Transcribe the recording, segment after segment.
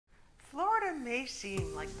Florida may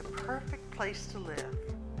seem like the perfect place to live,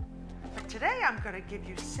 but today I'm going to give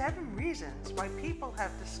you 7 reasons why people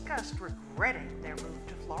have discussed regretting their move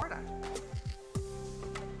to Florida.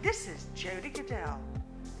 This is Jodi Goodell,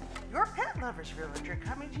 your pet lover's realtor,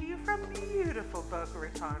 coming to you from beautiful Boca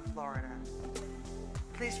Raton, Florida.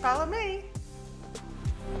 Please follow me.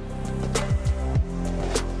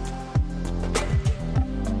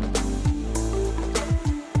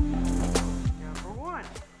 Number 1,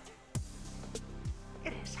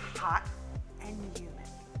 it is hot and humid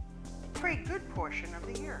for a good portion of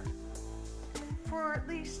the year. For at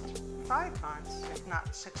least 5 months, if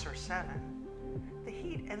not 6 or 7, the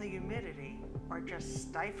heat and the humidity are just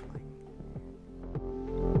stifling.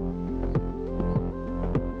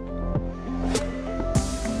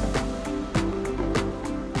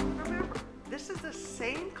 Remember, this is the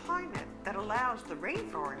same climate that allows the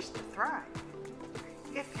rainforest to thrive.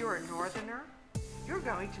 If you're a northerner, you're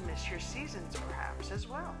going to miss your seasons perhaps as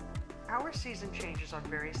well. Our season changes are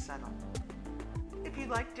very subtle. If you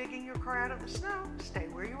like digging your car out of the snow, stay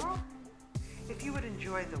where you are. If you would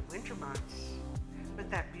enjoy the winter months with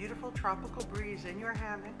that beautiful tropical breeze in your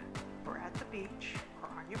hammock or at the beach or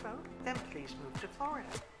on your boat, then please move to Florida.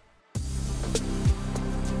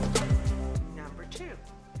 Number 2,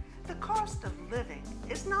 the cost of living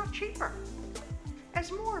is not cheaper.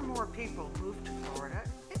 As more and more people move to Florida,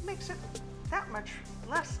 it makes it that much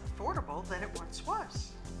less affordable than it once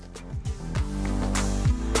was.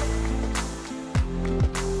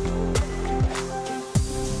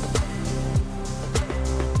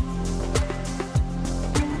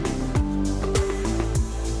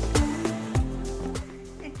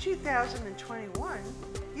 In 2021,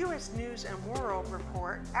 U.S. News and World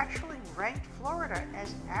Report actually ranked Florida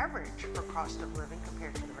as average for cost of living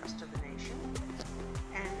compared to the rest of the nation,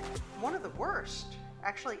 and one of the worst,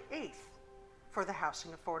 actually 8th, for the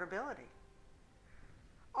housing affordability.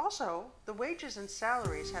 Also, the wages and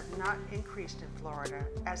salaries have not increased in Florida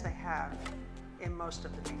as they have in most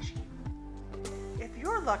of the nation. If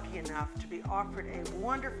you're lucky enough to be offered a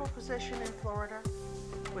wonderful position in Florida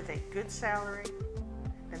with a good salary,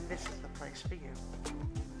 then this is the place for you.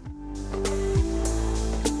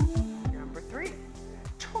 Number 3,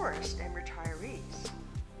 tourists and retirees.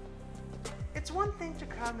 It's one thing to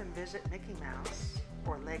come and visit Mickey Mouse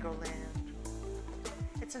or Legoland.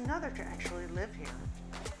 It's another to actually live here.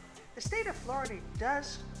 The state of Florida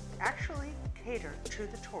does actually cater to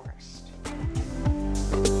the tourist.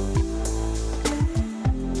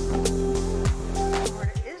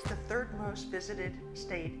 Florida is the 3rd most visited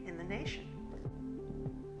state in the nation.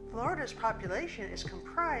 Florida's population is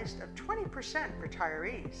comprised of 20%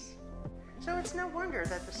 retirees. So it's no wonder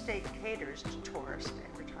that the state caters to tourists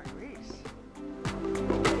and retirees.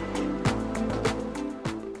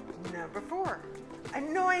 Number 4,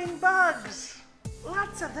 annoying bugs.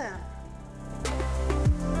 Lots of them.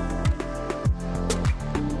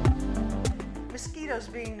 Mosquitoes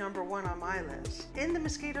being number 1 on my list. In the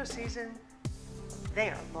mosquito season, they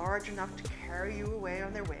are large enough to carry you away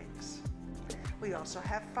on their wings. We also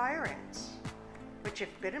have fire ants, which if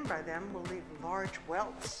bitten by them will leave large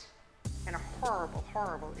welts and a horrible,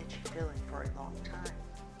 horrible itchy feeling for a long time.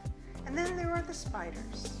 And then there are the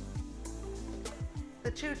spiders. The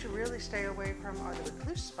 2 to really stay away from are the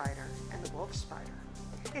recluse spider and the wolf spider.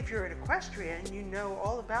 If you're an equestrian, you know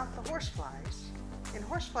all about the horseflies. In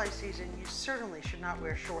horsefly season, you certainly should not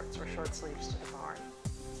wear shorts or short sleeves to the barn.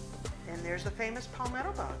 Then there's the famous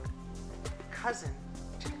palmetto bug, cousin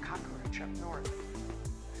to the cockroach up north.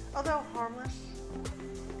 Although harmless,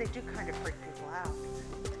 they do kind of freak people out.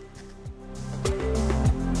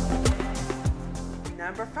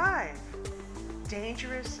 Number 5,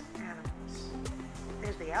 dangerous animals.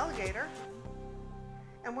 There's the alligator.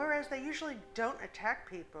 And whereas they usually don't attack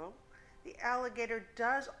people, the alligator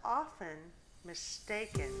does often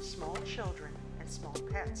mistake small children and small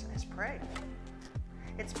pets as prey.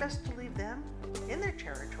 It's best to leave them in their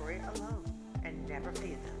territory alone and never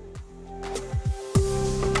feed them.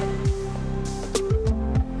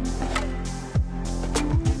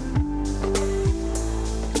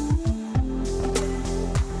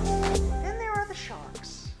 Then there are the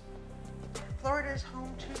sharks. Florida is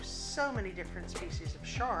home to so many different species of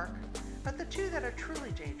shark, but the 2 that are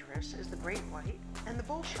truly dangerous is the great white and the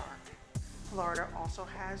bull shark. Florida also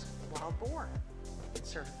has wild boar in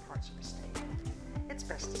certain parts of the state. It's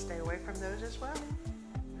best to stay away from those as well.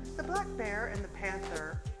 The black bear and the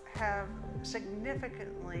panther have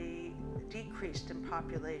significantly decreased in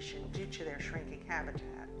population due to their shrinking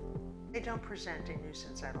habitat. They don't present a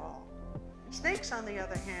nuisance at all. Snakes, on the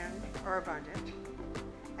other hand, are abundant,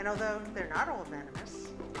 and although they're not all venomous,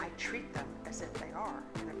 I treat them as if they are.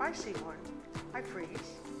 And if I see one, I freeze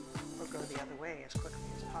or go the other way as quickly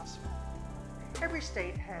as possible. Every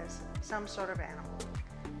state has some sort of animal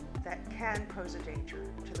that can pose a danger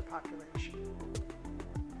to the population.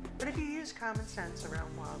 But if you use common sense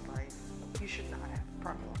around wildlife, you should not have a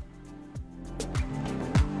problem.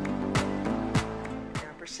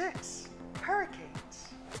 Number 6, hurricanes.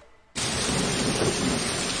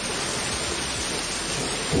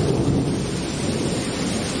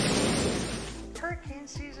 Hurricane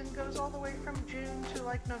season goes all the way from June to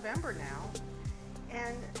like November now.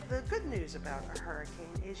 And the good news about a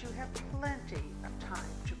hurricane is you have plenty of time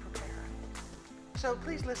to prepare. So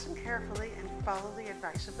please listen carefully and follow the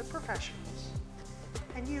advice of the professionals,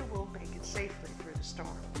 and you will make it safely through the storm.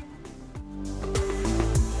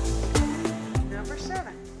 Number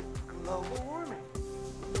 7, global warming.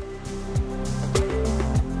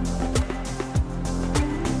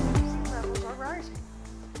 Sea levels are rising.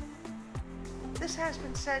 This has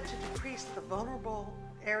been said to decrease the vulnerable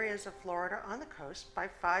areas of Florida on the coast by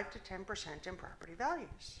 5 to 10% in property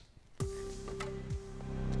values.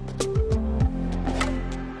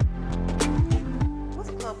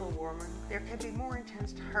 With global warming, there can be more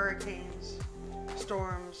intense hurricanes,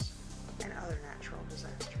 storms, and other natural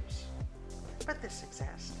disasters. But this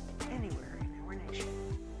exists anywhere in our nation.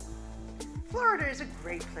 Florida is a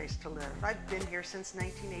great place to live. I've been here since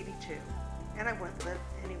 1982, and I wouldn't live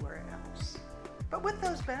anywhere else. But with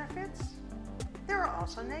those benefits, there are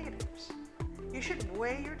also negatives. You should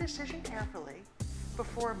weigh your decision carefully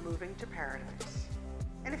before moving to paradise.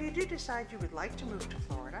 And if you do decide you would like to move to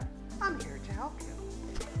Florida, I'm here to help you.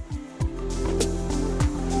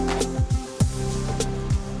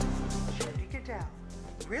 Jodi Goodell,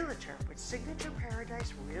 Realtor with Signature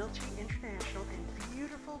Paradise Realty International in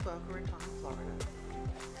beautiful Boca, Raton, Florida.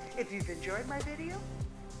 If you've enjoyed my video,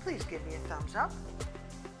 please give me a thumbs up.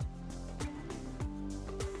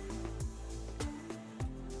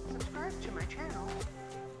 Subscribe to my channel,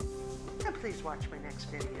 and please watch my next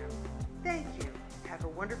video. Thank you. Have a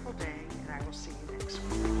wonderful day, and I will see you next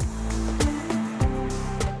week.